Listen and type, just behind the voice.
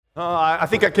I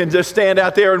think I can just stand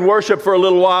out there and worship for a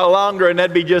little while longer, and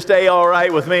that'd be just all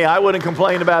right with me. I wouldn't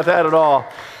complain about that at all.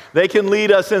 They can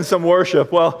lead us in some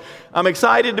worship. Well, I'm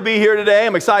excited to be here today.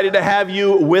 I'm excited to have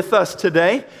you with us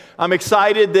today. I'm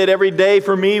excited that every day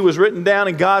for me was written down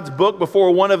in God's book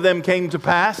before one of them came to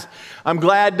pass. I'm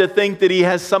glad to think that He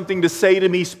has something to say to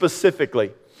me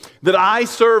specifically. That I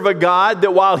serve a God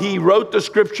that while He wrote the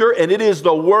Scripture, and it is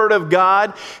the Word of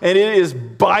God, and it is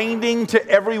binding to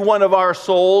every one of our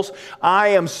souls, I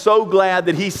am so glad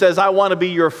that He says, I want to be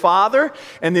your Father,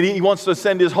 and that He wants to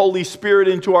send His Holy Spirit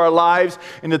into our lives,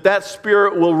 and that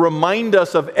Spirit will remind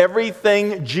us of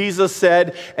everything Jesus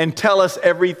said and tell us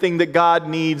everything that God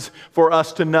needs for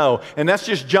us to know. And that's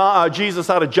just Jesus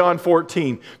out of John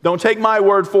 14. Don't take my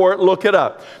word for it, look it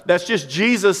up. That's just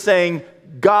Jesus saying,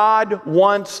 God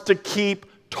wants to keep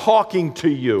talking to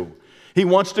you. He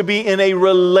wants to be in a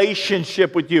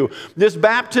relationship with you. This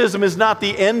baptism is not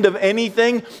the end of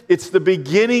anything. It's the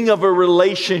beginning of a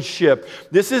relationship.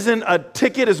 This isn't a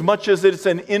ticket as much as it's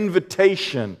an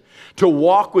invitation to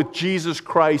walk with Jesus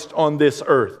Christ on this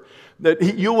earth.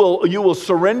 That you will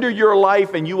surrender your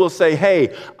life and you will say,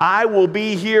 hey, I will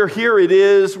be here. Here it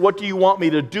is. What do you want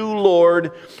me to do,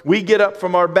 Lord? We get up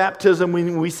from our baptism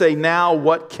when we say, now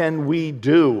what can we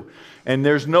do? And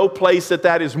there's no place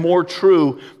that is more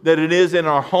true than it is in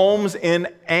our homes and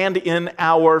in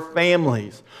our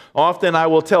families. Often I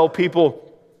will tell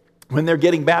people when they're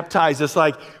getting baptized, it's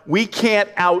like, we can't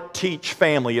out-teach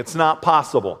family. It's not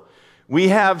possible. We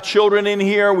have children in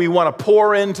here. We want to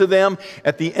pour into them.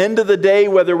 At the end of the day,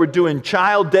 whether we're doing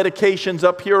child dedications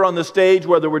up here on the stage,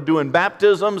 whether we're doing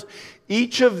baptisms,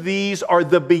 each of these are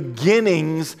the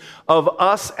beginnings of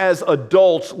us as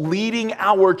adults leading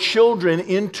our children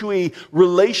into a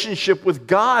relationship with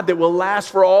God that will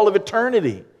last for all of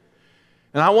eternity.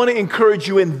 And I want to encourage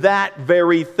you in that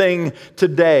very thing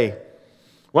today.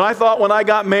 When I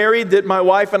got married that my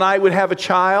wife and I would have a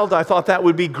child, I thought that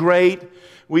would be great.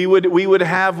 We would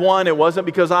have one. It wasn't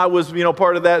because I was,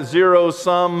 part of that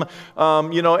zero-sum,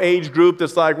 age group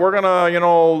that's like, we're going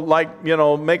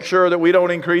to, make sure that we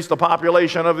don't increase the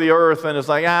population of the earth. And it's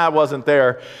like, I wasn't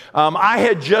there. I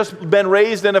had just been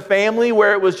raised in a family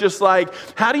where it was just like,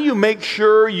 how do you make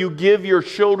sure you give your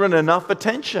children enough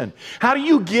attention? How do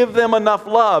you give them enough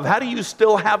love? How do you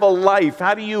still have a life?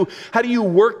 How do you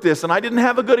work this? And I didn't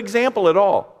have a good example at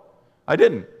all. I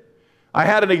didn't. I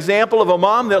had an example of a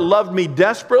mom that loved me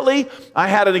desperately. I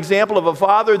had an example of a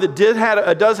father that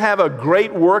does have a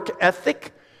great work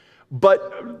ethic,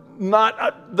 but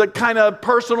not the kind of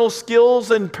personal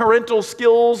skills and parental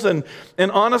skills. And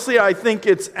honestly, I think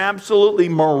it's absolutely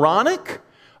moronic.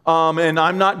 And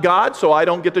I'm not God, so I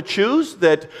don't get to choose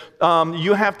that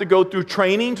you have to go through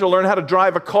training to learn how to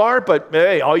drive a car. But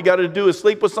hey, all you got to do is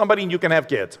sleep with somebody and you can have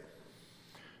kids.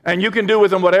 And you can do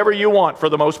with them whatever you want for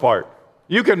the most part.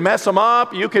 You can mess them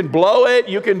up. You can blow it.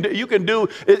 You can do.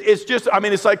 It's just.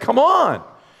 It's like, come on.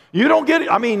 You don't get it.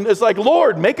 It's like,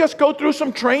 Lord, make us go through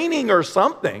some training or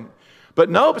something. But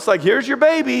nope. It's like, here's your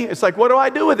baby. It's like, what do I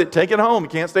do with it? Take it home. You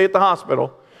can't stay at the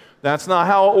hospital. That's not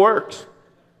how it works.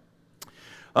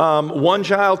 One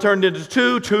child turned into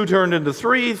two turned into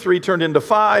three turned into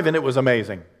five, and it was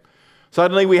amazing.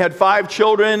 Suddenly we had 5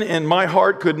 children, and my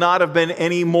heart could not have been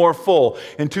any more full.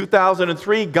 In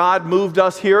 2003, God moved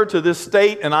us here to this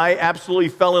state, and I absolutely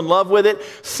fell in love with it.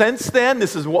 Since then,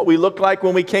 this is what we looked like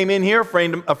when we came in here.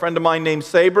 A friend of mine named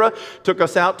Sabra took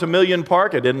us out to Million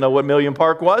Park. I didn't know what Million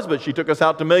Park was, but she took us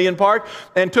out to Million Park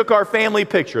and took our family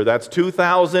picture. That's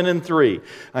 2003.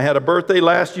 I had a birthday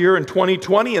last year in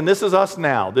 2020, and this is us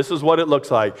now. This is what it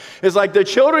looks like. It's like the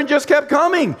children just kept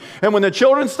coming, and when the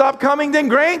children stopped coming, then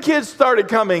grandkids started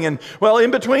coming, and well, in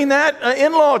between that,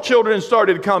 in-law children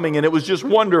started coming, and it was just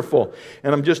wonderful.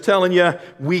 And I'm just telling you,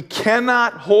 we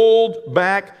cannot hold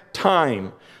back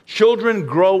time. Children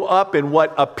grow up in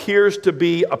what appears to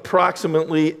be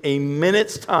approximately a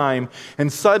minute's time,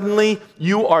 and suddenly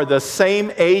you are the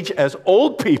same age as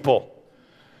old people.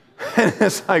 And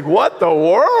it's like, what the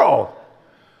world?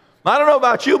 I don't know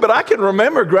about you, but I can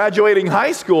remember graduating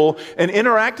high school and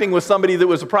interacting with somebody that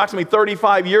was approximately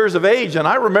 35 years of age, and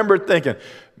I remember thinking,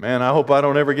 man, I hope I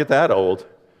don't ever get that old.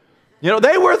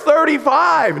 They were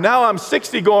 35. Now I'm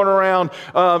 60 going around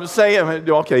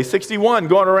saying, 61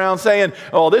 going around saying,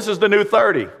 oh, this is the new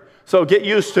 30. So get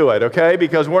used to it, okay?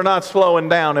 Because we're not slowing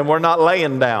down and we're not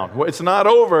laying down. It's not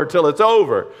over till it's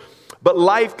over. But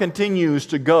life continues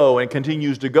to go and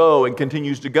continues to go and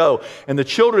continues to go. And the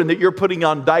children that you're putting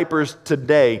on diapers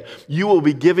today, you will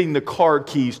be giving the car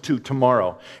keys to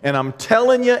tomorrow. And I'm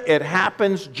telling you, it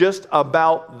happens just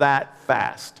about that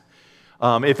fast.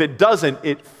 If it doesn't,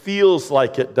 it feels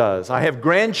like it does. I have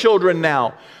grandchildren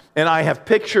now. And I have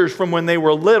pictures from when they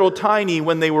were little, tiny,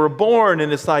 when they were born.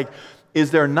 And it's like,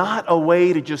 is there not a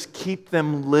way to just keep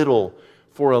them little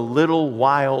for a little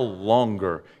while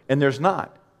longer? And there's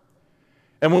not.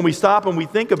 And when we stop and we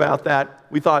think about that,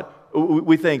 we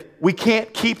think, we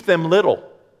can't keep them little.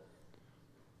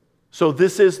 So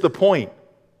this is the point.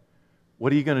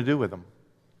 What are you going to do with them?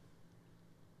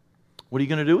 What are you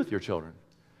going to do with your children?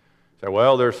 Say,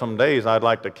 well, there's some days I'd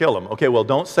like to kill them. Okay, well,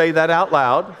 don't say that out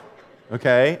loud.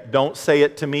 Okay, don't say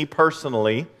it to me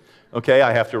personally. Okay,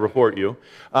 I have to report you,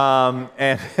 and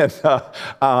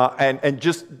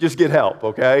just get help.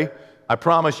 Okay, I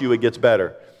promise you it gets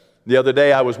better. The other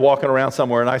day I was walking around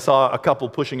somewhere and I saw a couple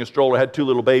pushing a stroller, had two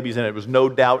little babies, and it was no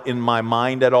doubt in my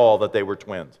mind at all that they were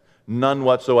twins. None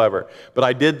whatsoever. But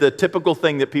I did the typical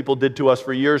thing that people did to us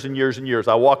for years and years and years.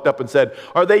 I walked up and said,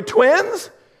 "Are they twins?"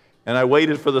 And I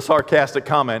waited for the sarcastic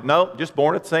comment. No, just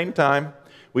born at the same time.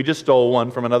 We just stole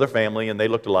one from another family, and they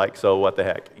looked alike, so what the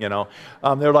heck, you know?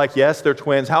 They're like, yes, they're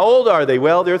twins. How old are they?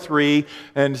 Well, they're 3.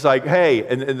 And it's like, hey,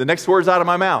 and the next word's out of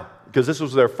my mouth, because this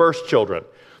was their first children.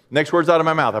 Next word's out of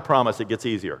my mouth. I promise it gets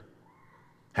easier.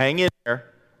 Hang in there.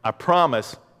 I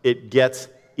promise it gets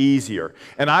easier.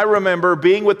 And I remember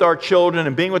being with our children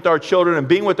and being with our children and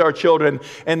being with our children,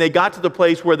 and they got to the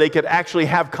place where they could actually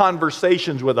have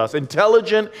conversations with us,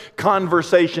 intelligent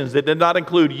conversations that did not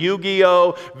include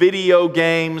Yu-Gi-Oh, video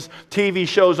games, TV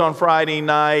shows on Friday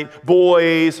night,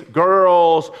 boys,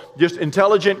 girls, just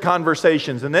intelligent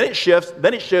conversations. And then it shifts,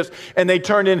 and they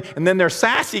turn in, and then they're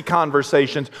sassy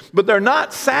conversations, but they're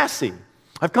not sassy.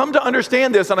 I've come to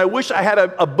understand this, and I wish I had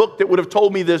a book that would have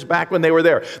told me this back when they were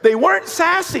there. They weren't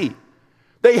sassy.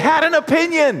 They had an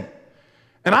opinion,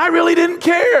 and I really didn't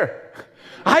care.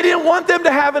 I didn't want them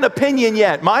to have an opinion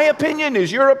yet. My opinion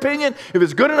is your opinion. If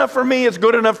it's good enough for me, it's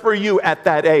good enough for you at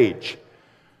that age.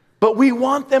 But we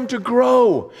want them to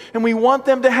grow, and we want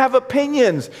them to have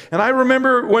opinions. And I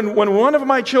remember when one of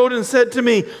my children said to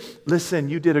me, "Listen,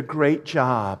 you did a great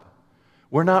job.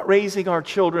 We're not raising our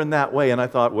children that way." And I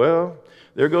thought, well,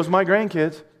 there goes my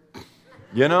grandkids.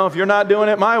 You know, if you're not doing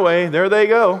it my way, there they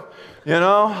go. You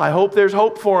know, I hope there's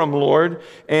hope for them, Lord.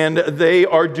 And they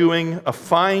are doing a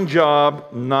fine job,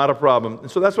 not a problem. And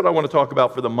so that's what I want to talk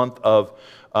about for the month of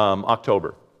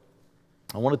October.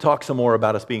 I want to talk some more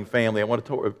about us being family. I want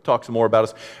to talk some more about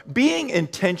us being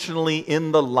intentionally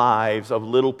in the lives of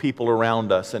little people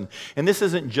around us. And this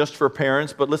isn't just for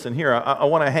parents, but listen here, I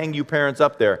want to hang you parents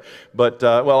up there. But,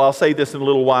 I'll say this in a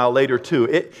little while later too.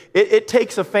 It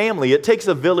takes a family, it takes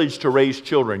a village to raise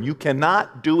children. You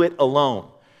cannot do it alone.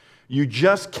 You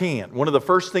just can't. One of the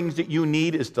first things that you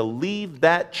need is to leave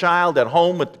that child at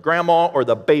home with grandma or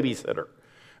the babysitter.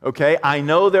 Okay, I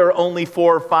know they're only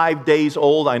 4 or 5 days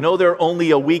old. I know they're only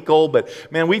a week old, but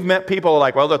man, we've met people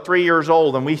like, well, they're 3 years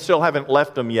old and we still haven't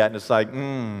left them yet. And it's like,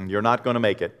 you're not going to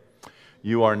make it.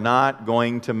 You are not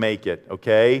going to make it,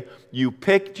 okay? You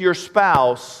picked your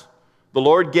spouse. The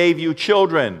Lord gave you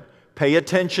children. Pay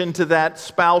attention to that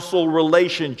spousal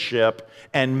relationship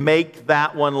and make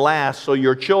that one last so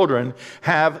your children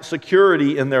have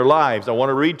security in their lives. I want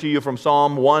to read to you from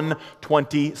Psalm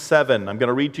 127. I'm going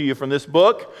to read to you from this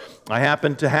book. I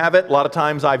happen to have it. A lot of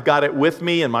times I've got it with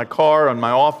me in my car, in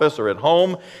my office, or at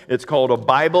home. It's called a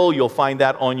Bible. You'll find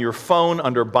that on your phone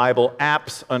under Bible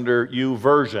apps under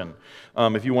YouVersion.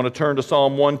 If you want to turn to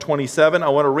Psalm 127, I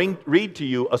want to read to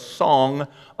you a song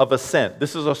of ascent.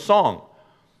 This is a song.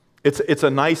 It's a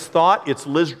nice thought. It's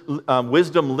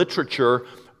wisdom literature,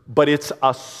 but it's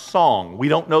a song. We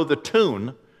don't know the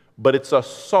tune, but it's a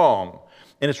song.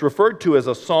 And it's referred to as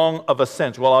a song of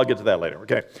ascent. Well, I'll get to that later.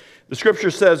 Okay. The scripture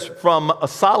says from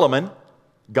Solomon,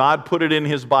 God put it in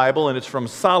his Bible, and it's from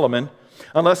Solomon.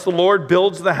 Unless the Lord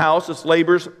builds the house, its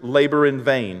laborers labor in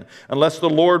vain. Unless the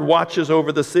Lord watches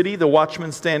over the city, the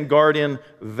watchmen stand guard in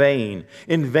vain.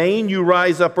 In vain you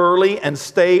rise up early and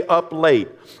stay up late,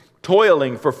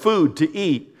 toiling for food to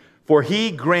eat, for he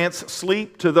grants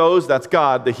sleep to those, that's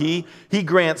God, he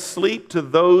grants sleep to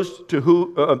those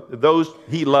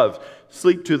he loves,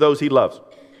 sleep to those he loves.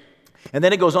 And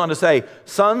then it goes on to say,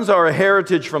 sons are a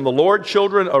heritage from the Lord,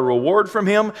 children a reward from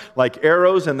him. Like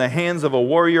arrows in the hands of a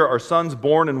warrior are sons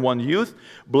born in one youth.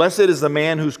 Blessed is the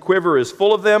man whose quiver is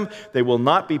full of them. They will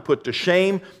not be put to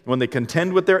shame when they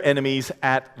contend with their enemies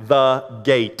at the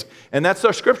gate. And that's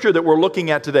our scripture that we're looking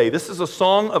at today. This is a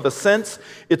song of ascents.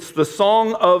 It's the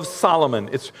song of Solomon.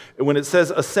 When it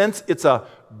says ascents, it's a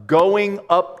going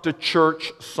up to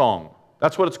church song.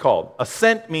 That's what it's called.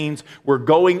 Ascent means we're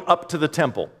going up to the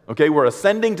temple. Okay, we're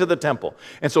ascending to the temple.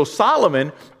 And so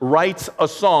Solomon writes a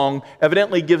song,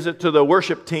 evidently gives it to the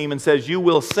worship team and says, you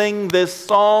will sing this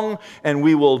song and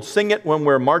we will sing it when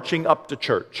we're marching up to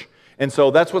church. And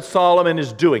so that's what Solomon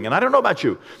is doing. And I don't know about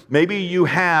you. Maybe you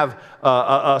have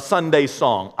a Sunday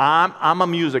song. I'm a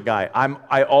music guy.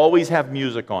 I always have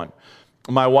music on.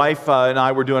 My wife and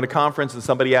I were doing a conference, and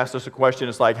somebody asked us a question.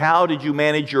 It's like, how did you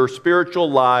manage your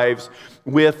spiritual lives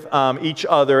with each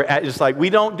other? It's like, we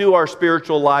don't do our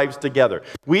spiritual lives together.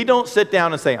 We don't sit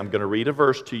down and say, I'm going to read a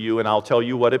verse to you, and I'll tell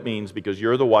you what it means because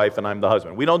you're the wife and I'm the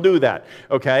husband. We don't do that,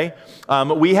 okay?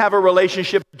 We have a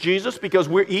relationship with Jesus because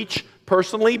we're each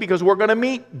personally, because we're going to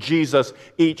meet Jesus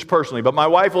each personally. But my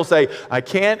wife will say, I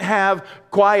can't have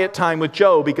quiet time with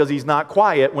Joe because he's not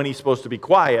quiet when he's supposed to be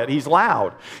quiet. He's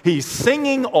loud. He's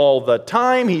singing all the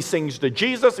time. He sings to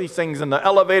Jesus. He sings in the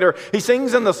elevator. He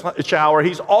sings in the shower.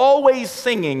 He's always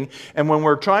singing. And when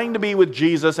we're trying to be with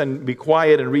Jesus and be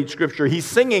quiet and read Scripture, he's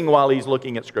singing while he's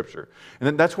looking at Scripture.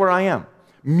 And that's where I am.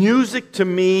 Music to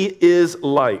me is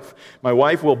life. My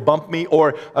wife will bump me,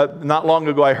 or not long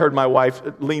ago I heard my wife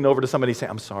lean over to somebody and say,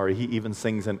 I'm sorry, he even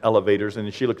sings in elevators.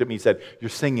 And she looked at me and said,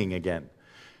 you're singing again.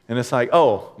 And it's like,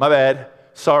 oh, my bad.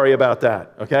 Sorry about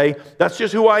that, okay? That's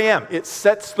just who I am. It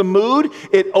sets the mood.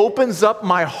 It opens up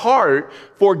my heart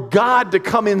for God to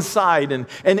come inside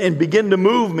and begin to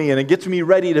move me, and it gets me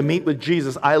ready to meet with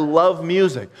Jesus. I love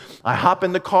music. I hop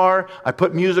in the car, I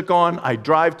put music on, I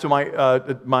drive to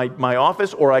my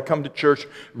office, or I come to church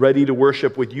ready to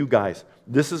worship with you guys.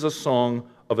 This is a song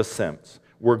of ascents.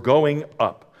 We're going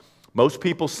up. Most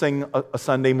people sing a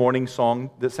Sunday morning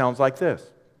song that sounds like this.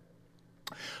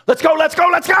 Let's go, let's go,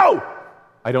 let's go!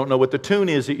 I don't know what the tune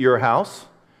is at your house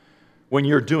when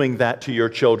you're doing that to your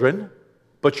children,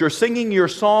 but you're singing your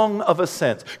song of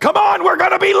ascents. Come on, we're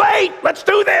going to be late. Let's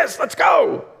do this. Let's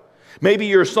go. Maybe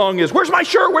your song is, where's my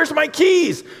shirt? Where's my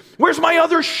keys? Where's my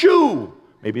other shoe?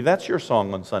 Maybe that's your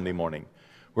song on Sunday morning.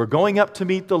 We're going up to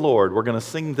meet the Lord. We're going to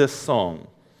sing this song.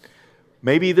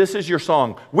 Maybe this is your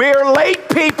song. We're late,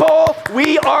 people.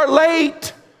 We are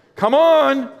late. Come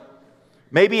on.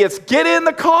 Maybe it's get in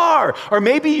the car, or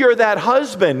maybe you're that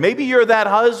husband. Maybe you're that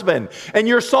husband, and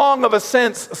your song of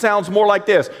ascents sounds more like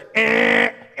this.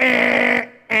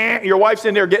 Your wife's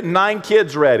in there getting 9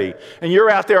 kids ready, and you're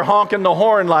out there honking the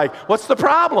horn like, what's the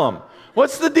problem?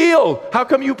 What's the deal? How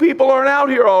come you people aren't out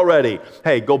here already?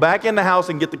 Hey, go back in the house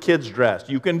and get the kids dressed.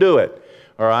 You can do it,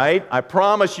 all right? I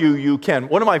promise you, you can.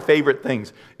 One of my favorite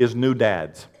things is new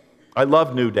dads. I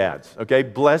love new dads, okay?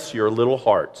 Bless your little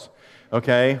hearts,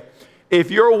 okay? If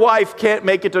your wife can't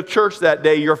make it to church that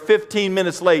day, you're 15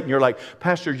 minutes late, and you're like,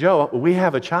 Pastor Joe, we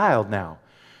have a child now.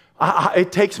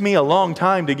 It takes me a long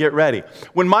time to get ready.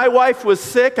 When my wife was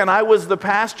sick and I was the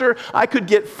pastor, I could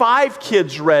get 5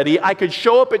 kids ready. I could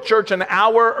show up at church an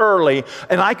hour early,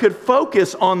 and I could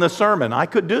focus on the sermon. I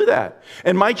could do that.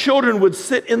 And my children would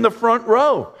sit in the front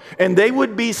row, and they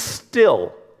would be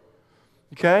still.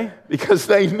 Okay? Because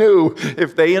they knew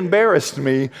if they embarrassed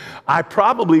me, I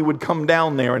probably would come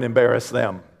down there and embarrass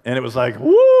them. And it was like,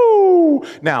 woo!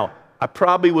 Now, I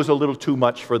probably was a little too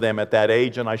much for them at that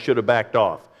age, and I should have backed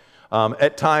off.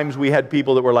 At times, we had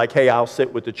people that were like, hey, I'll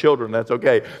sit with the children. That's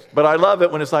okay. But I love it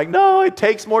when it's like, no, it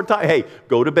takes more time. Hey,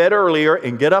 go to bed earlier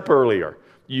and get up earlier.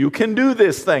 You can do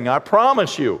this thing. I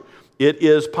promise you. It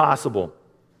is possible.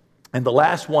 And the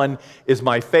last one is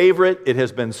my favorite. It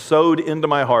has been sewed into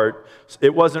my heart.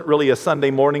 It wasn't really a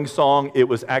Sunday morning song. It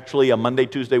was actually a Monday,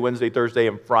 Tuesday, Wednesday, Thursday,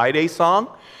 and Friday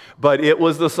song. But it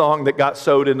was the song that got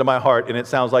sewed into my heart, and it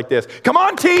sounds like this. Come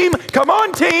on, team. Come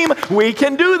on, team. We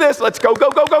can do this. Let's go, go,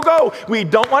 go, go, go. We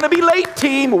don't want to be late,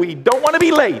 team. We don't want to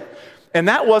be late. And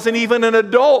that wasn't even an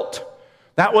adult.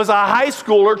 That was a high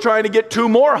schooler trying to get 2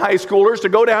 more high schoolers to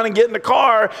go down and get in the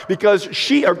car because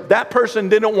that person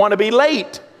didn't want to be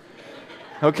late.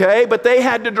 Okay, but they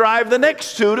had to drive the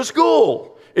next 2 to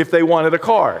school if they wanted a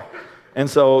car. And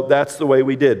so that's the way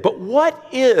we did. But what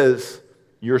is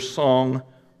your song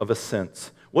of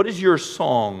ascents? What is your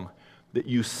song that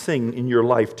you sing in your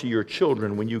life to your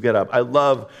children when you get up? I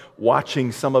love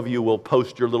watching. Some of you will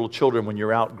post your little children when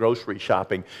you're out grocery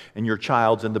shopping, and your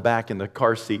child's in the back in the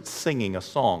car seat singing a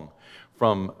song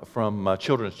from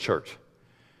children's church.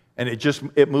 And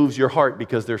it moves your heart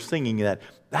because they're singing that.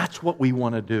 That's what we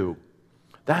want to do.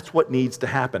 That's what needs to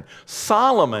happen.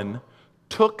 Solomon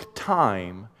took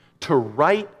time to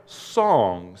write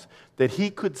songs that he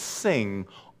could sing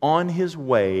on his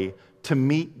way to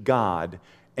meet God,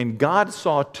 and God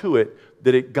saw to it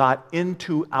that it got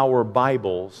into our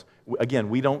Bibles. Again,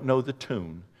 we don't know the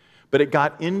tune, but it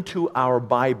got into our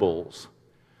Bibles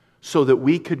so that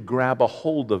we could grab a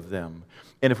hold of them.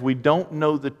 And if we don't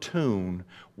know the tune,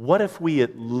 what if we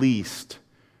at least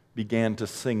began to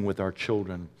sing with our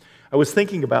children? I was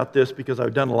thinking about this because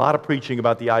I've done a lot of preaching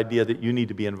about the idea that you need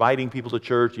to be inviting people to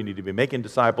church, you need to be making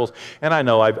disciples, and I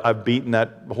know I've beaten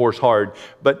that horse hard,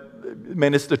 but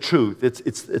man, it's the truth.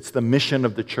 It's the mission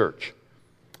of the church.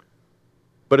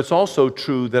 But it's also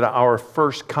true that our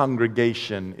first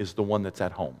congregation is the one that's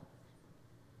at home.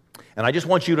 And I just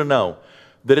want you to know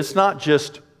that it's not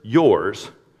just yours.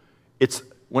 It's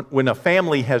when a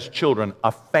family has children,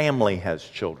 a family has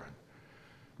children.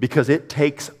 Because it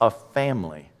takes a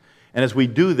family. And as we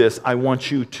do this, I want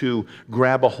you to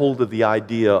grab a hold of the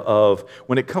idea of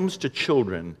when it comes to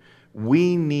children,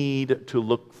 we need to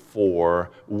look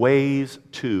for ways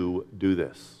to do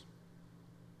this.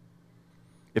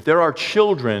 If there are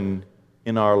children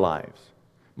in our lives,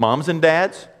 moms and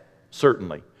dads,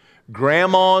 certainly.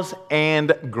 Grandmas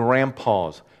and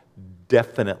grandpas,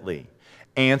 definitely.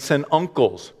 Aunts and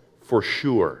uncles, for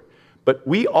sure. But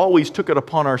we always took it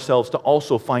upon ourselves to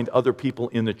also find other people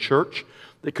in the church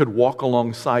that could walk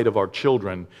alongside of our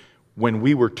children when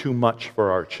we were too much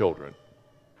for our children.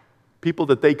 People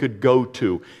that they could go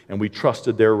to, and we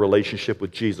trusted their relationship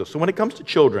with Jesus. So when it comes to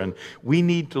children, we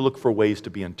need to look for ways to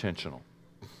be intentional.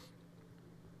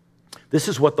 This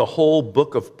is what the whole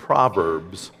book of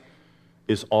Proverbs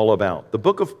is all about. The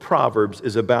book of Proverbs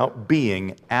is about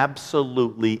being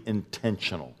absolutely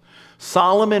intentional.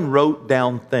 Solomon wrote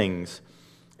down things,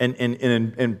 and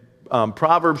in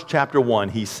Proverbs chapter 1,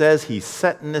 he says he's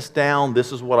setting this down.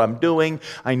 This is what I'm doing.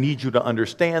 I need you to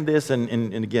understand this.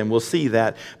 And again, we'll see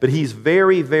that. But he's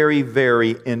very, very,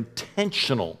 very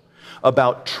intentional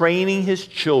about training his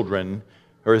children,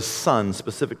 or his sons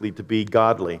specifically, to be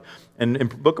godly. And in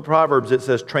the book of Proverbs, it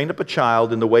says, train up a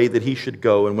child in the way that he should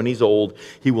go, and when he's old,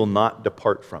 he will not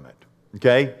depart from it.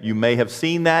 Okay? You may have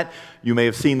seen that. You may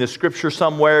have seen this scripture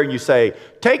somewhere. You say,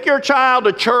 take your child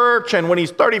to church, and when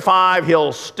he's 35,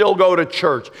 he'll still go to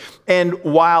church. And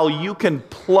while you can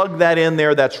plug that in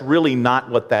there, that's really not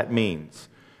what that means.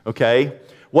 Okay?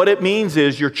 What it means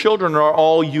is your children are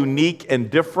all unique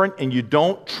and different, and you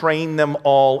don't train them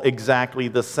all exactly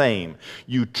the same.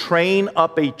 You train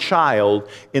up a child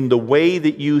in the way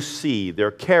that you see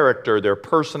their character, their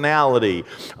personality,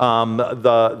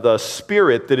 the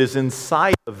spirit that is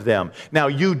inside of them. Now,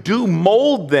 you do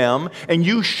mold them, and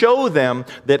you show them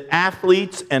that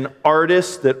athletes and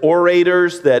artists, that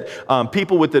orators, that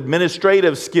people with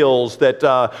administrative skills, that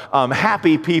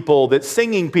happy people, that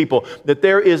singing people, that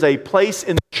there is a place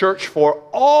in church for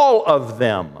all of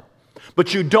them.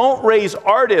 But you don't raise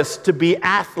artists to be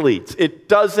athletes. It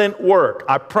doesn't work.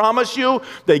 I promise you,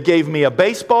 they gave me a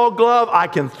baseball glove. I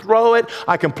can throw it.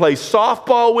 I can play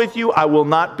softball with you. I will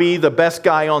not be the best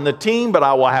guy on the team, but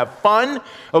I will have fun.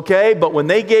 Okay? But when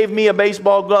they gave me a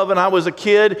baseball glove and I was a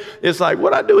kid, it's like,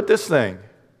 what'd I do with this thing?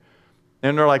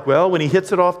 And they're like, well, when he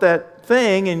hits it off that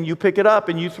thing and you pick it up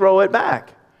and you throw it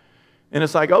back. And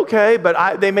it's like, okay,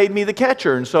 but they made me the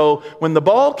catcher. And so when the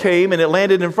ball came and it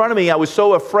landed in front of me, I was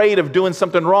so afraid of doing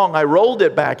something wrong, I rolled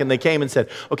it back, and they came and said,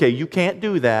 okay, you can't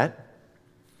do that.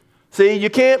 See, you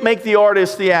can't make the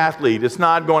artist the athlete. It's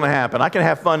not going to happen. I can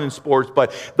have fun in sports,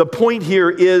 but the point here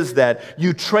is that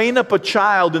you train up a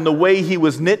child in the way he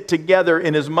was knit together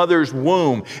in his mother's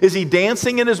womb. Is he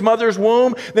dancing in his mother's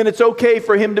womb? Then it's okay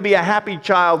for him to be a happy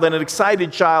child and an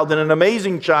excited child and an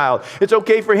amazing child. It's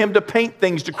okay for him to paint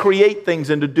things, to create things,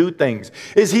 and to do things.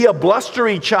 Is he a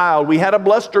blustery child? We had a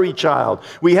blustery child.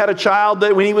 We had a child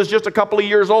that when he was just a couple of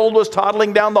years old was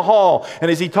toddling down the hall. And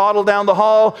as he toddled down the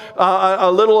hall,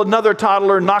 another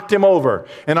toddler knocked him over,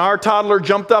 and our toddler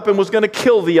jumped up and was going to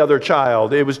kill the other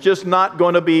child. It was just not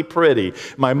going to be pretty.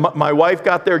 My wife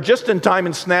got there just in time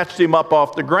and snatched him up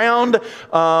off the ground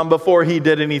before he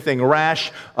did anything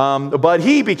rash, but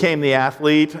he became the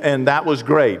athlete, and that was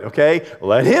great. Okay,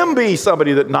 let him be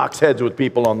somebody that knocks heads with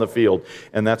people on the field,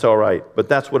 and that's all right. But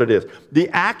that's what it is. The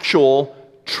actual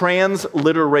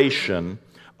transliteration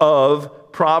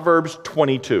of Proverbs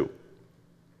 22.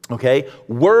 Okay,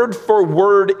 word for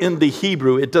word in the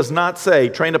Hebrew, it does not say,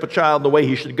 train up a child the way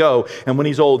he should go, and when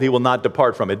he's old, he will not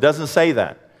depart from it. It doesn't say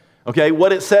that. Okay,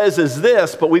 what it says is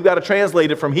this, but we've got to translate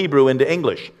it from Hebrew into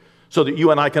English so that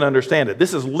you and I can understand it.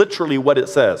 This is literally what it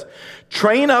says.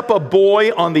 Train up a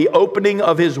boy on the opening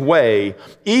of his way.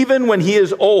 Even when he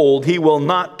is old, he will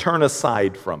not turn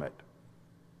aside from it.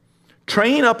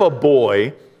 Train up a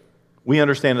boy, we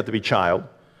understand it to be child,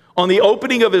 on the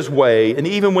opening of his way, and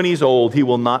even when he's old, he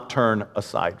will not turn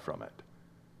aside from it.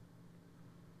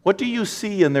 What do you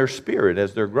see in their spirit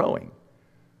as they're growing?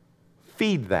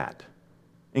 Feed that,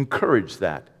 encourage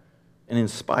that, and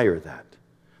inspire that.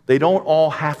 They don't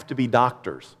all have to be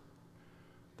doctors.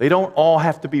 They don't all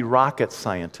have to be rocket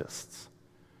scientists.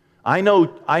 I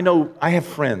have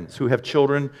friends who have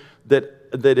children that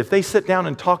that if they sit down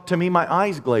and talk to me, my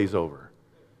eyes glaze over.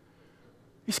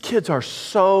 These kids are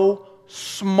so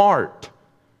smart,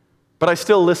 but I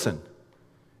still listen.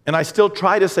 And I still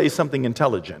try to say something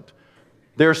intelligent.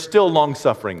 They're still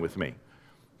long-suffering with me.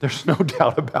 There's no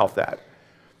doubt about that.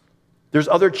 There's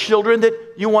other children that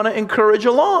you want to encourage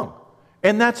along,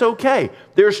 and that's okay.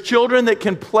 There's children that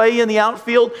can play in the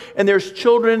outfield, and there's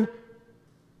children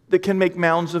that can make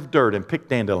mounds of dirt and pick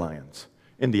dandelions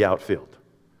in the outfield,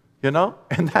 and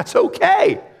that's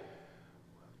okay.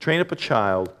 Train up a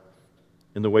child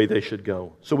in the way they should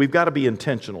go. So we've got to be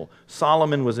intentional.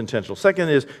 Solomon was intentional. Second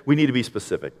is we need to be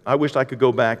specific. I wish I could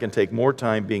go back and take more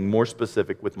time being more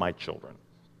specific with my children.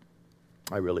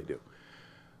 I really do.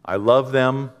 I love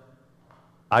them.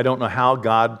 I don't know how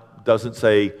God doesn't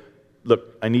say,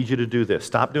 look, I need you to do this.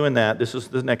 Stop doing that. This is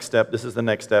the next step. This is the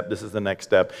next step. This is the next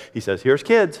step. He says, here's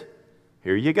kids.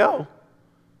 Here you go.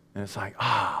 And it's like,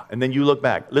 and then you look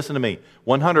back. Listen to me.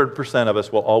 100% of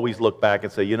us will always look back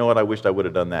and say, you know what? I wished I would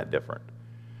have done that different.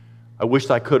 I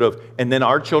wished I could have. And then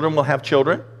our children will have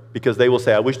children because they will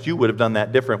say, I wished you would have done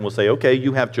that different. We'll say, okay,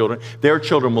 you have children. Their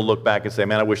children will look back and say,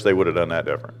 man, I wish they would have done that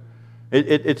different.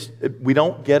 We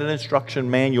don't get an instruction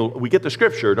manual. We get the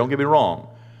scripture, don't get me wrong,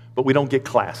 but we don't get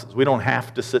classes. We don't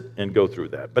have to sit and go through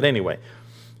that. But anyway,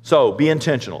 so be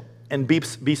intentional and be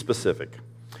specific.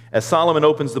 As Solomon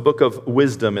opens the book of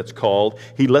wisdom, it's called,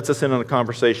 he lets us in on the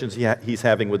conversations he's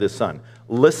having with his son.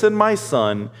 Listen, my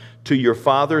son, to your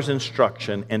father's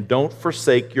instruction, and don't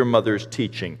forsake your mother's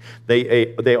teaching.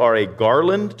 They are a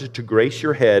garland to grace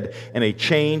your head and a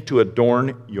chain to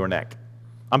adorn your neck.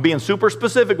 I'm being super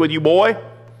specific with you, boy.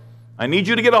 I need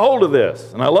you to get a hold of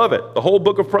this. And I love it. The whole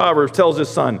book of Proverbs tells his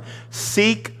son,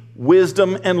 seek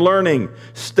wisdom and learning.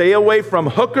 Stay away from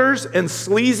hookers and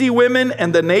sleazy women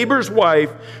and the neighbor's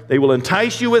wife. They will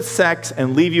entice you with sex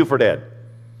and leave you for dead.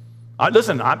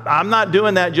 Listen, I'm not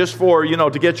doing that just for,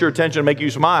 to get your attention and make you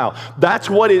smile. That's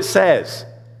what it says.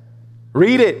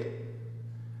 Read it.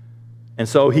 And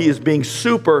so he is being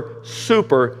super,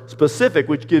 super specific,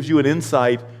 which gives you an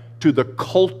insight to the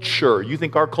culture. You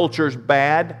think our culture is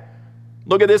bad?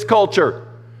 Look at this culture.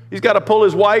 He's got to pull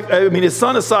his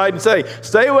son aside and say,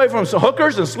 stay away from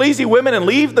hookers and sleazy women and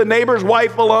leave the neighbor's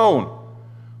wife alone.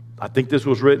 I think this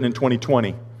was written in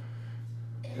 2020.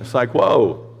 It's like,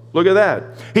 whoa, look at that.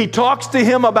 He talks to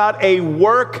him about a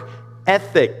work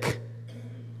ethic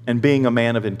and being a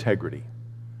man of integrity.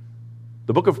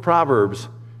 The book of Proverbs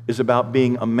is about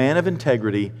being a man of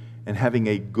integrity and having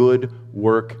a good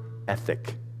work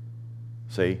ethic.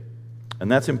 See? And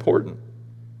that's important.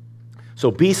 So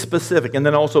be specific and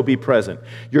then also be present.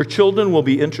 Your children will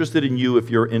be interested in you if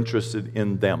you're interested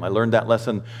in them. I learned that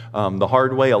lesson the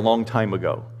hard way a long time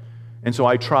ago. And so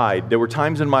I tried. There were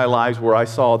times in my lives where I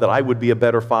saw that I would be a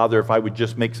better father if I would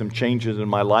just make some changes in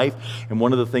my life. And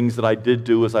one of the things that I did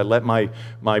do is I let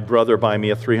my brother buy me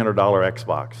a $300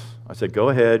 Xbox. I said, go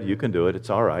ahead, you can do it,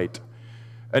 it's all right.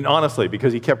 And honestly,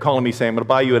 because he kept calling me saying, I'm going to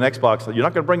buy you an Xbox. You're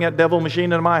not going to bring that devil machine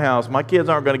into my house. My kids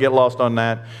aren't going to get lost on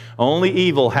that. Only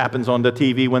evil happens on the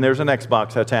TV when there's an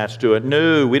Xbox attached to it.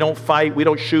 No, we don't fight. We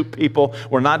don't shoot people.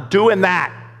 We're not doing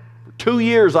that. For 2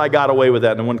 years, I got away with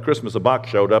that. And one Christmas, a box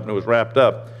showed up and it was wrapped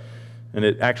up. And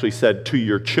it actually said, to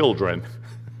your children.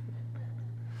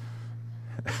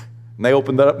 And they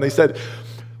opened it up and they said,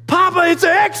 Papa, it's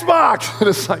an Xbox. And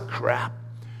it's like, crap.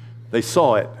 They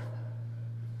saw it.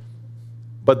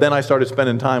 But then I started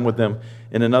spending time with them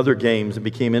in other games and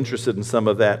became interested in some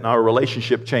of that, and our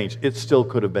relationship changed. It still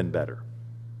could have been better.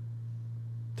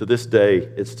 To this day,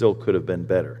 it still could have been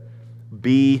better.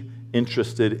 Be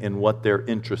interested in what they're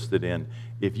interested in.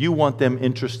 If you want them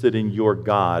interested in your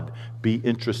God, be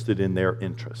interested in their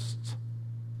interests.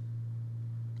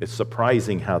 It's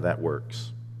surprising how that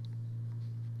works.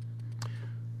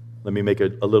 Let me make a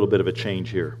little bit of a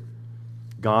change here.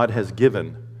 God has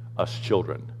given us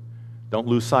children. Don't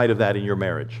lose sight of that in your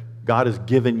marriage. God has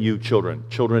given you children.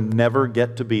 Children never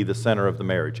get to be the center of the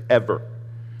marriage, ever.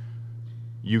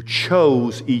 You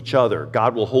chose each other.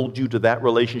 God will hold you to that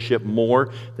relationship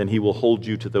more than he will hold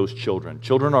you to those children.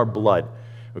 Children are blood,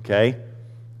 okay?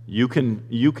 You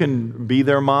can be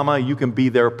their mama. You can be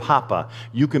their papa.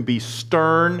 You can be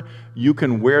stern. You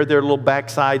can wear their little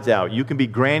backsides out. You can be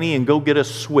granny and go get a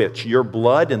switch. Your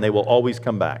blood, and they will always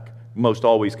come back. Most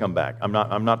always come back. I'm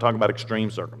not talking about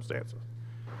extreme circumstances.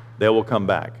 They will come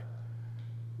back.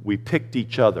 We picked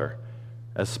each other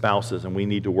as spouses, and we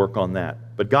need to work on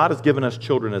that. But God has given us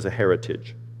children as a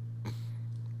heritage.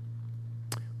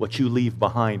 What you leave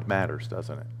behind matters,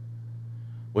 doesn't it?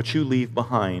 What you leave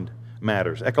behind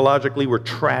matters. Ecologically, we're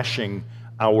trashing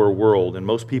our world, and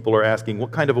most people are asking,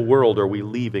 what kind of a world are we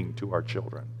leaving to our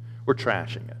children? We're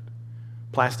trashing it.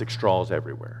 Plastic straws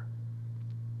everywhere.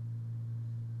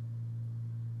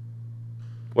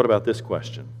 What about this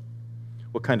question?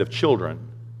 What kind of children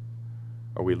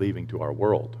are we leaving to our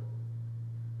world?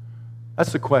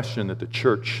 That's the question that the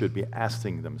church should be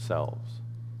asking themselves.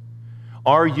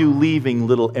 Are you leaving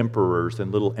little emperors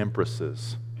and little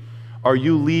empresses? Are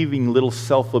you leaving little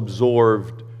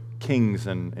self-absorbed kings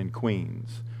and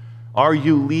queens? Are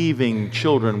you leaving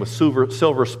children with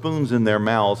silver spoons in their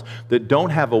mouths that don't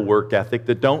have a work ethic,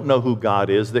 that don't know who God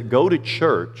is, that go to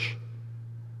church,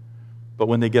 but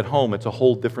when they get home, it's a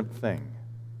whole different thing?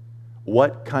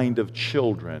 What kind of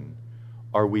children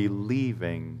are we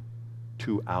leaving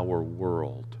to our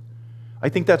world? I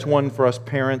think that's one for us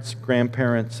parents,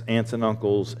 grandparents, aunts and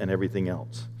uncles, and everything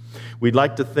else. We'd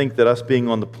like to think that us being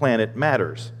on the planet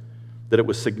matters, that it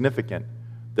was significant,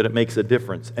 that it makes a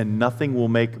difference, and nothing will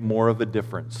make more of a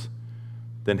difference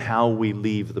than how we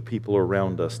leave the people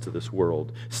around us to this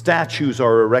world. Statues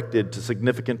are erected to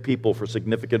significant people for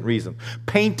significant reasons.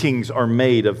 Paintings are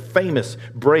made of famous,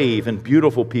 brave, and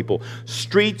beautiful people.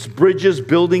 Streets, bridges,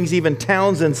 buildings, even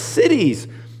towns and cities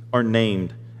are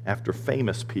named after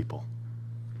famous people.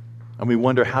 And we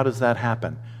wonder, how does that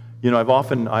happen? You know,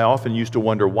 I often used to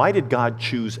wonder, why did God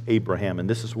choose Abraham? And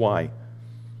this is why.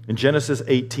 In Genesis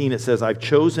 18, it says, I've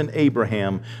chosen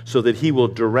Abraham so that he will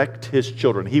direct his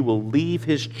children. He will leave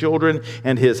his children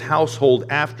and his household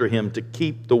after him to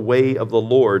keep the way of the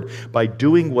Lord by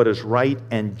doing what is right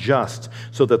and just,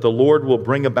 so that the Lord will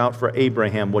bring about for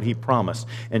Abraham what he promised.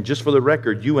 And just for the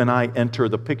record, you and I enter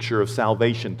the picture of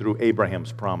salvation through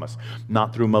Abraham's promise,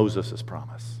 not through Moses'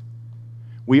 promise.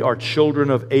 We are children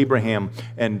of Abraham,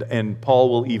 and Paul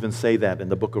will even say that in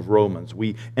the book of Romans.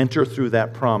 We enter through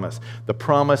that promise, the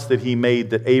promise that he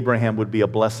made that Abraham would be a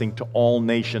blessing to all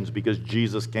nations because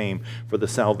Jesus came for the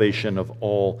salvation of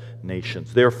all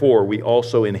nations. Therefore, we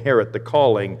also inherit the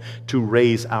calling to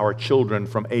raise our children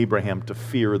from Abraham to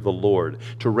fear the Lord,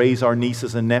 to raise our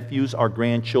nieces and nephews, our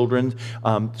grandchildren,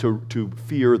 to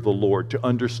fear the Lord, to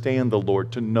understand the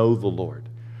Lord, to know the Lord.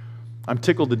 I'm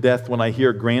tickled to death when I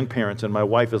hear grandparents, and my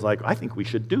wife is like, I think we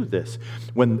should do this.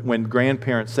 When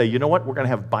grandparents say, you know what, we're going to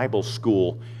have Bible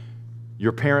school.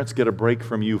 Your parents get a break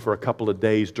from you for a couple of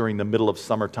days during the middle of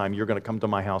summertime. You're going to come to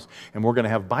my house, and we're going to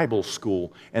have Bible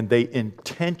school. And they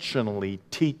intentionally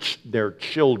teach their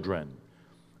children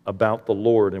about the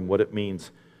Lord and what it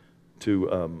means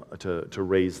to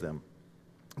raise them.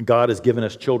 God has given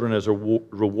us children as a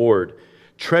reward.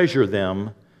 Treasure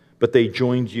them. But they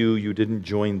joined you, you didn't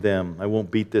join them. I won't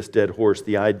beat this dead horse.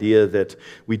 The idea that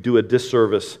we do a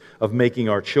disservice of making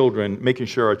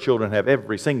sure our children have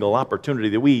every single opportunity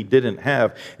that we didn't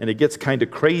have, and it gets kind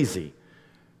of crazy.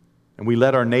 And we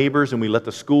let our neighbors, and we let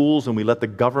the schools, and we let the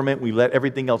government, we let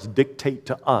everything else dictate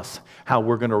to us how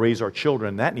we're going to raise our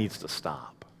children. That needs to stop.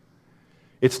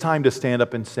 It's time to stand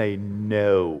up and say,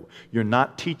 no, you're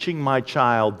not teaching my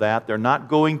child that. They're not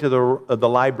going to the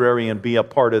library and be a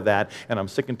part of that. And I'm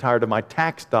sick and tired of my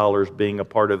tax dollars being a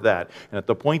part of that. And at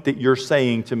the point that you're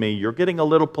saying to me, you're getting a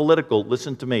little political,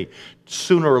 listen to me.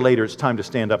 Sooner or later, it's time to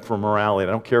stand up for morality.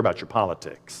 I don't care about your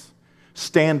politics.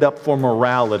 Stand up for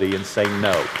morality and say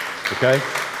no, okay?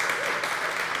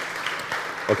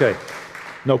 Okay,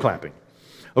 no clapping.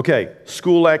 Okay,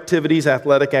 school activities,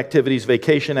 athletic activities,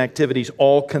 vacation activities,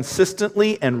 all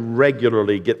consistently and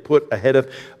regularly get put ahead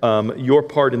of your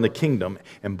part in the kingdom.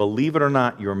 And believe it or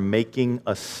not, you're making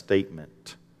a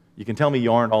statement. You can tell me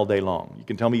you aren't all day long. You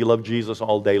can tell me you love Jesus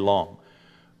all day long.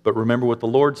 But remember what the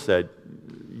Lord said,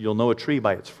 you'll know a tree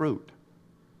by its fruit.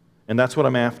 And that's what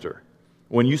I'm after.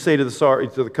 When you say to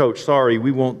the coach, sorry,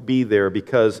 we won't be there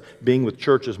because being with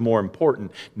church is more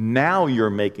important, now you're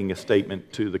making a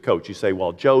statement to the coach. You say,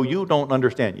 well, Joe, you don't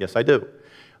understand. Yes, I do.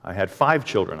 I had 5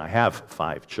 children. I have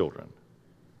 5 children.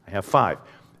 I have 5.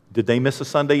 Did they miss a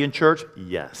Sunday in church?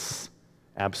 Yes,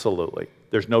 absolutely.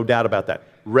 There's no doubt about that.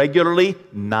 Regularly,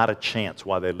 not a chance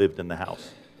while they lived in the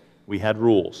house. We had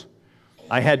rules.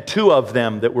 I had 2 of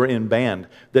them that were in band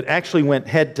that actually went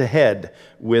head-to-head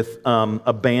with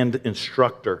a band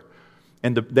instructor.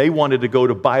 And they wanted to go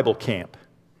to Bible camp.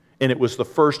 And it was the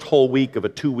first whole week of a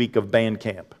 2-week of band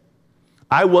camp.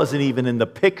 I wasn't even in the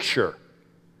picture.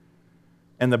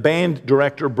 And the band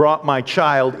director brought my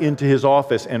child into his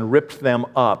office and ripped them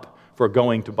up for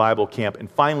going to Bible camp.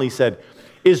 And finally said,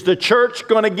 is the church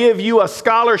going to give you a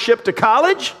scholarship to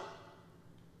college?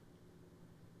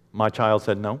 My child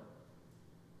said no.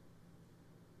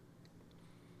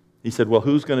 He said, well,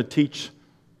 who's going to teach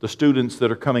the students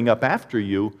that are coming up after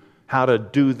you how to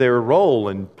do their role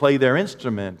and play their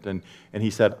instrument? And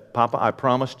he said, Papa, I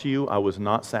promise to you I was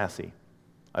not sassy.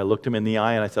 I looked him in the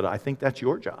eye and I said, I think that's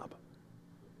your job.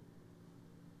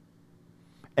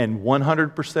 And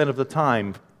 100% of the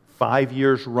time, 5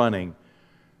 years running,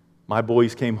 my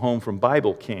boys came home from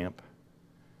Bible camp,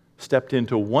 stepped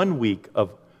into 1 week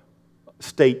of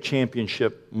state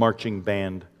championship marching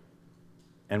band,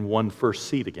 and won first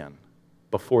seat again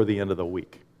before the end of the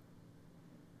week.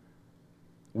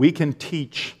 We can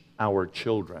teach our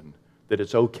children that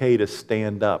it's okay to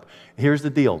stand up. Here's the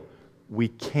deal. We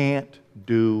can't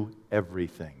do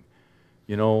everything.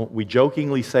 You know, we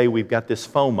jokingly say we've got this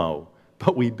FOMO,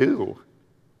 but we do.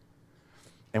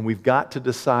 And we've got to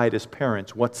decide as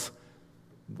parents what's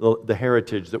the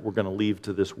heritage that we're going to leave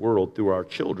to this world through our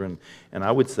children. And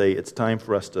I would say it's time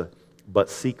for us to but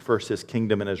seek first His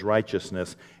kingdom and His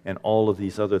righteousness, and all of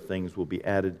these other things will be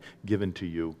added, given to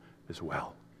you as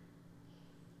well.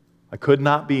 I could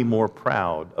not be more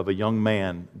proud of a young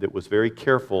man that was very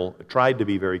careful, tried to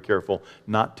be very careful,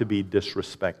 not to be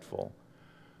disrespectful.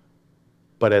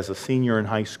 But as a senior in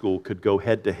high school, could go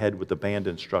head to head with the band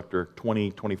instructor,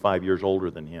 20, 25 years older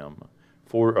than him,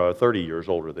 30 years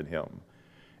older than him,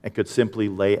 and could simply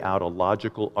lay out a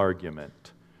logical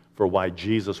argument for why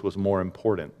Jesus was more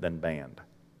important than band.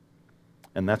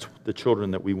 And that's the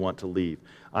children that we want to leave.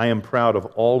 I am proud of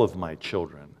all of my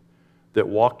children that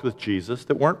walked with Jesus,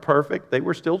 that weren't perfect. They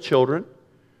were still children.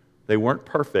 They weren't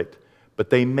perfect, but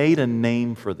they made a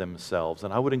name for themselves.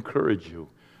 And I would encourage you,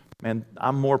 man,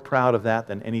 I'm more proud of that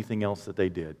than anything else that they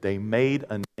did. They made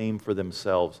a name for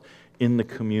themselves in the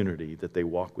community that they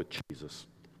walk with Jesus.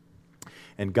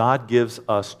 And God gives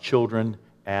us children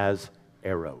as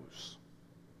arrows.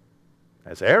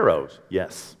 As arrows,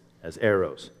 yes, as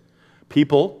arrows.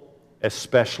 People,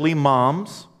 especially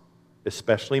moms,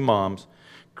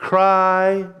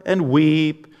 cry and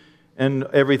weep and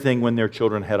everything when their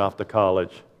children head off to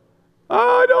college.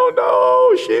 I don't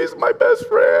know, she's my best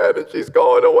friend and she's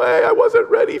going away. I wasn't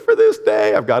ready for this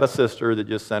day. I've got a sister that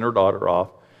just sent her daughter off.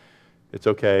 It's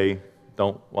okay.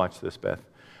 Don't watch this, Beth.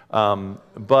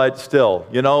 But still,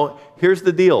 you know, here's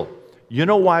the deal. You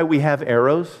know why we have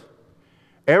arrows?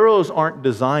 Arrows aren't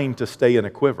designed to stay in a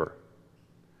quiver.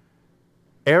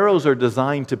 Arrows are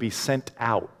designed to be sent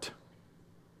out.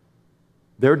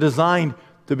 They're designed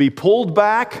to be pulled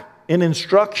back in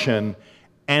instruction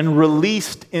and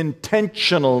released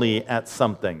intentionally at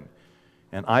something.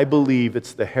 And I believe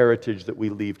it's the heritage that we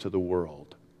leave to the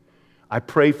world. I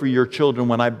pray for your children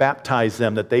when I baptize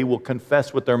them that they will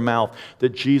confess with their mouth that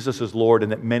Jesus is Lord,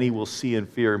 and that many will see and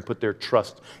fear and put their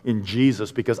trust in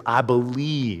Jesus, because I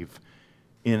believe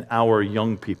in our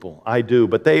young people. I do.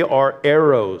 But they are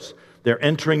arrows. They're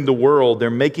entering the world. They're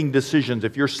making decisions.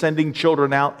 If you're sending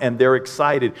children out and they're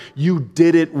excited, you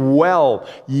did it well.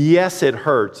 Yes, it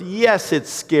hurts. Yes,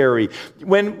 it's scary.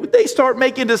 When they start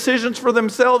making decisions for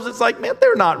themselves, it's like, man,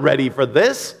 they're not ready for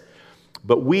this.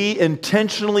 But we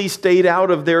intentionally stayed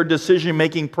out of their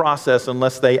decision-making process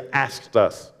unless they asked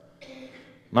us. I'm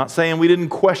not saying we didn't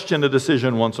question a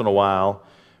decision once in a while.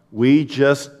 We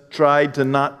just tried to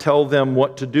not tell them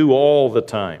what to do all the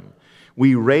time.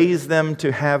 We raise them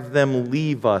to have them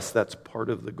leave us. That's part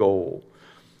of the goal.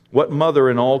 What mother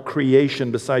in all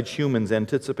creation besides humans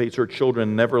anticipates her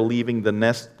children never leaving the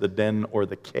nest, the den, or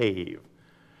the cave?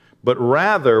 But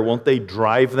rather, won't they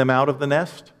drive them out of the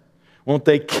nest? Won't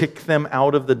they kick them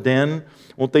out of the den?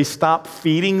 Won't they stop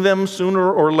feeding them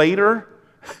sooner or later?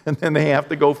 And then they have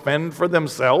to go fend for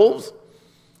themselves?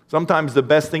 Sometimes the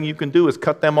best thing you can do is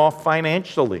cut them off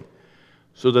financially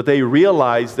so that they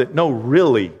realize that, no,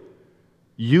 really,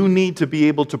 you need to be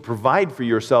able to provide for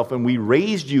yourself, and we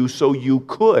raised you so you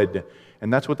could.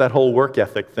 And that's what that whole work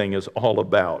ethic thing is all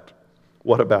about.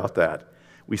 What about that?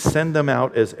 We send them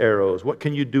out as arrows. What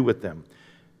can you do with them?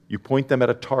 You point them at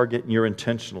a target, and you're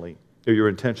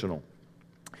intentional.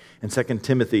 In 2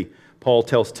 Timothy, Paul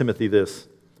tells Timothy this.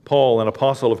 Paul, an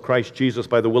apostle of Christ Jesus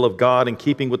by the will of God, in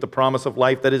keeping with the promise of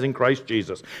life that is in Christ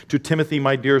Jesus. To Timothy,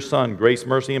 my dear son, grace,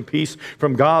 mercy, and peace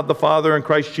from God the Father and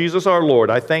Christ Jesus our Lord.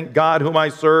 I thank God whom I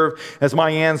serve as my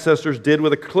ancestors did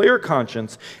with a clear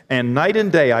conscience, and night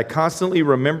and day I constantly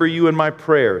remember you in my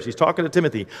prayers. He's talking to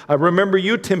Timothy. I remember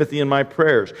you, Timothy, in my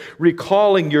prayers.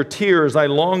 Recalling your tears, I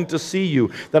long to see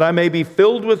you, that I may be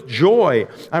filled with joy.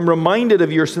 I'm reminded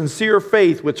of your sincere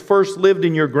faith, which first lived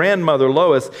in your grandmother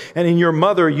Lois and in your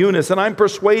mother Eunice, and I'm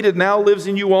persuaded now lives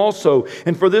in you also.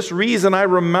 And for this reason I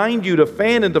remind you to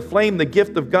fan into flame the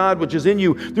gift of God which is in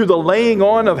you through the laying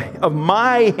on of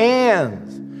my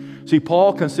hands. See,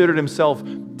 Paul considered himself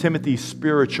Timothy's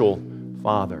spiritual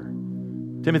father.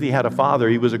 Timothy had a father.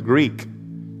 He was a Greek,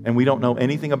 and we don't know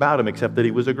anything about him except that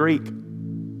he was a Greek,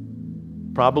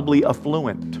 probably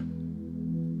affluent.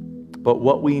 But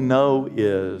what we know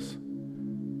is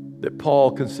that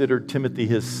Paul considered Timothy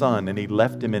his son, and he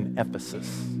left him in Ephesus.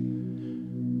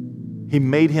 He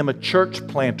made him a church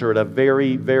planter at a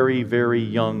very, very, very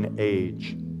young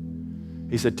age.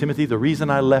 He said, Timothy, the reason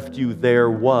I left you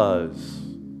there was...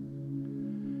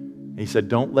 He said,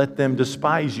 don't let them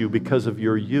despise you because of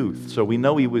your youth. So we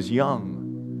know he was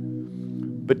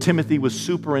young. But Timothy was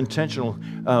super intentional.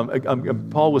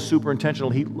 Paul was super intentional.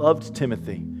 He loved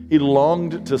Timothy. He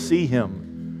longed to see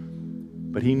him.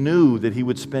 But he knew that he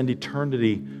would spend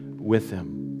eternity with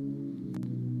him.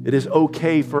 It is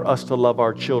okay for us to love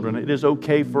our children. It is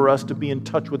okay for us to be in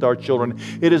touch with our children.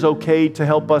 It is okay to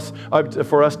help us,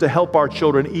 for us to help our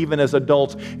children even as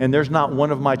adults. And there's not one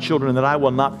of my children that I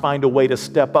will not find a way to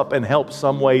step up and help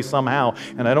some way, somehow.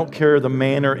 And I don't care the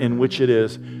manner in which it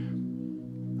is.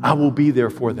 I will be there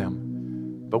for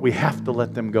them. But we have to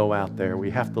let them go out there.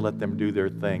 We have to let them do their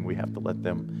thing. We have to let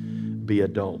them be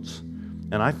adults.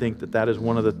 And I think that that is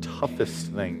one of the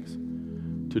toughest things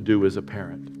to do as a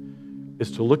parent,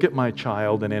 is to look at my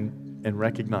child and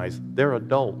recognize they're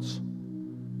adults.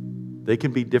 They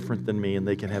can be different than me and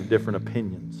they can have different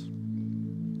opinions.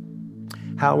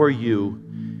 How are you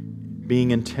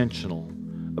being intentional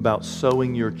about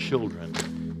sowing your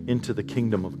children into the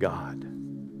kingdom of God?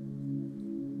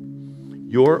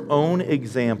 Your own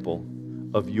example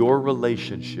of your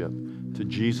relationship to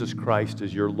Jesus Christ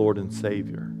as your Lord and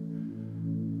Savior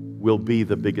will be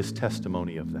the biggest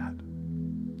testimony of that.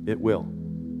 It will.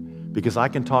 Because I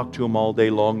can talk to them all day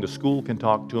long. The school can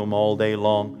talk to them all day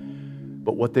long.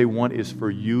 But what they want is for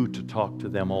you to talk to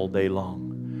them all day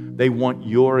long. They want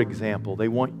your example. They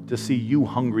want to see you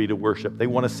hungry to worship. They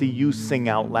want to see you sing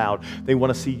out loud. They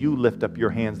want to see you lift up your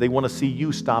hands. They want to see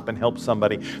you stop and help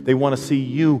somebody. They want to see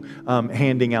you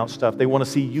handing out stuff. They want to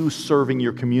see you serving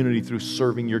your community through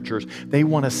serving your church. They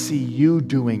want to see you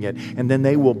doing it. And then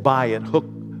they will buy it hook,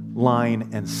 line,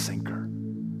 and sinker.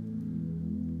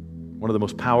 One of the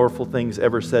most powerful things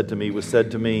ever said to me was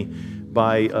said to me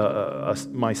by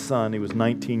my son. He was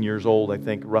 19 years old, I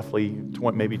think, roughly,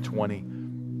 maybe 20.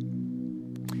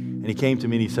 And he came to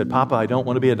me and he said, Papa, I don't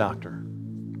want to be a doctor.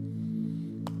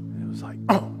 And it was like,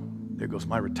 oh, there goes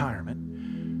my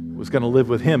retirement. I was going to live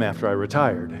with him after I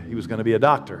retired. He was going to be a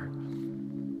doctor.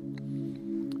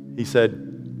 He said,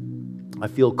 I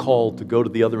feel called to go to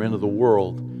the other end of the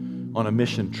world on a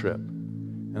mission trip.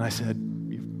 And I said,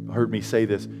 heard me say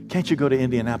this, can't you go to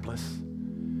Indianapolis?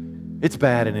 It's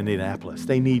bad in Indianapolis.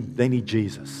 They need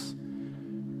Jesus.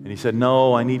 And he said,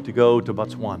 no, I need to go to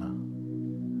Botswana.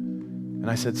 And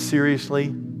I said, seriously?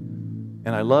 And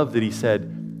I love that he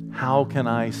said, how can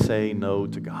I say no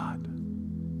to God?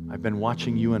 I've been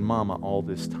watching you and Mama all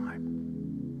this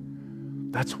time.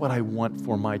 That's what I want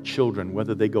for my children,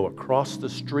 whether they go across the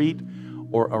street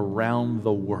or around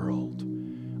the world.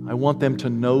 I want them to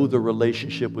know the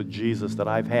relationship with Jesus that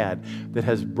I've had that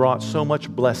has brought so much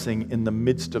blessing in the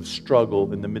midst of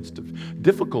struggle, in the midst of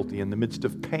difficulty, in the midst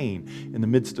of pain, in the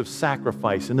midst of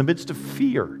sacrifice, in the midst of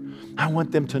fear. I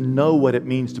want them to know what it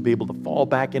means to be able to fall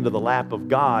back into the lap of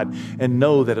God and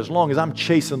know that as long as I'm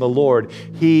chasing the Lord,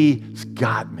 He's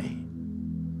got me.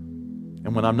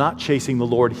 And when I'm not chasing the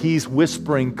Lord, He's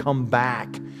whispering, come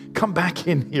back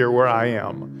in here where I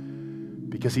am,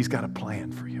 because He's got a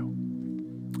plan for you.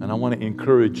 And I want to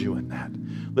encourage you in that.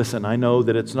 Listen, I know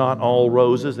that it's not all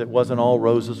roses. It wasn't all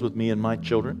roses with me and my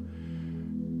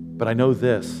children. But I know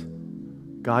this.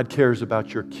 God cares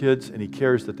about your kids, and He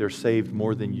cares that they're saved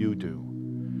more than you do.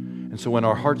 And so when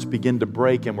our hearts begin to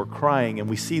break and we're crying and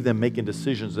we see them making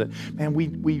decisions that, man,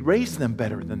 we raised them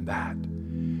better than that.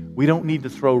 We don't need to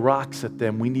throw rocks at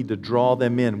them. We need to draw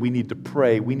them in. We need to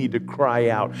pray. We need to cry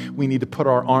out. We need to put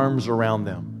our arms around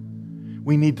them.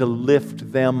 We need to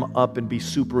lift them up and be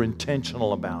super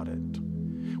intentional about it.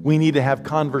 We need to have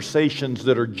conversations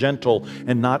that are gentle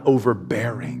and not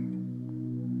overbearing.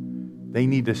 They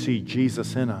need to see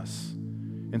Jesus in us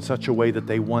in such a way that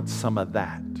they want some of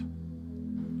that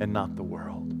and not the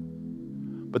world.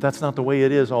 But that's not the way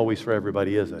it is always for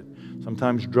everybody, is it?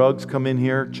 Sometimes drugs come in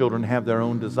here. Children have their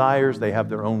own desires. They have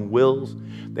their own wills.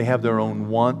 They have their own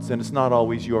wants, and it's not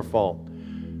always your fault.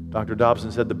 Dr.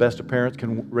 Dobson said the best of parents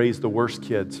can raise the worst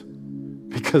kids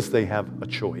because they have a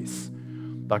choice.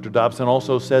 Dr. Dobson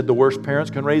also said the worst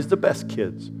parents can raise the best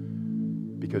kids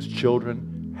because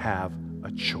children have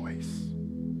a choice.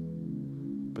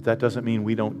 But that doesn't mean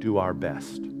we don't do our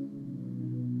best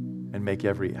and make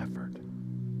every effort.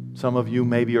 Some of you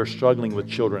maybe are struggling with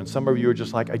children. Some of you are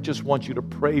just like, I just want you to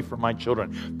pray for my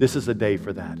children. This is a day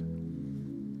for that.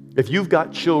 If you've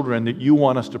got children that you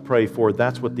want us to pray for,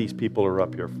 that's what these people are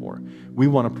up here for. We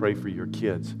want to pray for your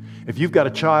kids. If you've got a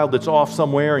child that's off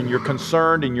somewhere and you're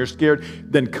concerned and you're scared,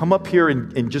 then come up here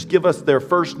and just give us their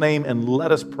first name and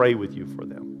let us pray with you for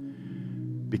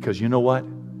them. Because you know what?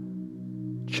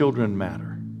 Children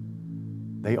matter.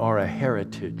 They are a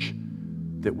heritage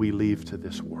that we leave to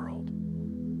this world.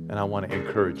 And I want to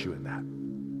encourage you in that.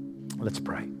 Let's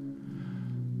pray.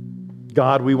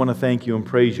 God, we want to thank you and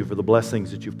praise you for the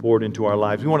blessings that you've poured into our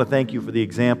lives. We want to thank you for the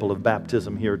example of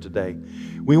baptism here today.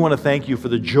 We want to thank you for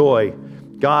the joy,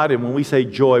 God, and when we say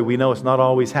joy, we know it's not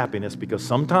always happiness, because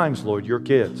sometimes, Lord, Lord, you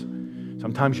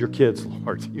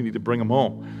need to bring them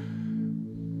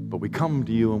home. But we come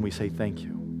to you and we say thank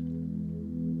you.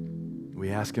 We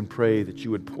ask and pray that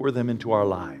you would pour them into our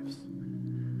lives,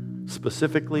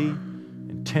 specifically,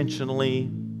 intentionally,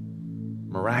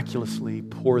 miraculously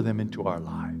pour them into our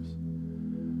lives.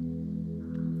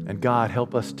 And God,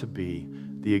 help us to be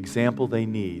the example they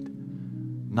need,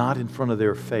 not in front of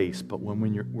their face, but when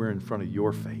we're in front of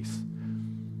your face.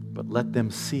 But let them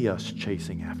see us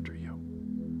chasing after you.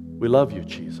 We love you,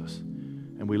 Jesus,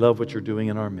 and we love what you're doing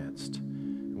in our midst.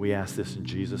 We ask this in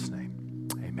Jesus' name.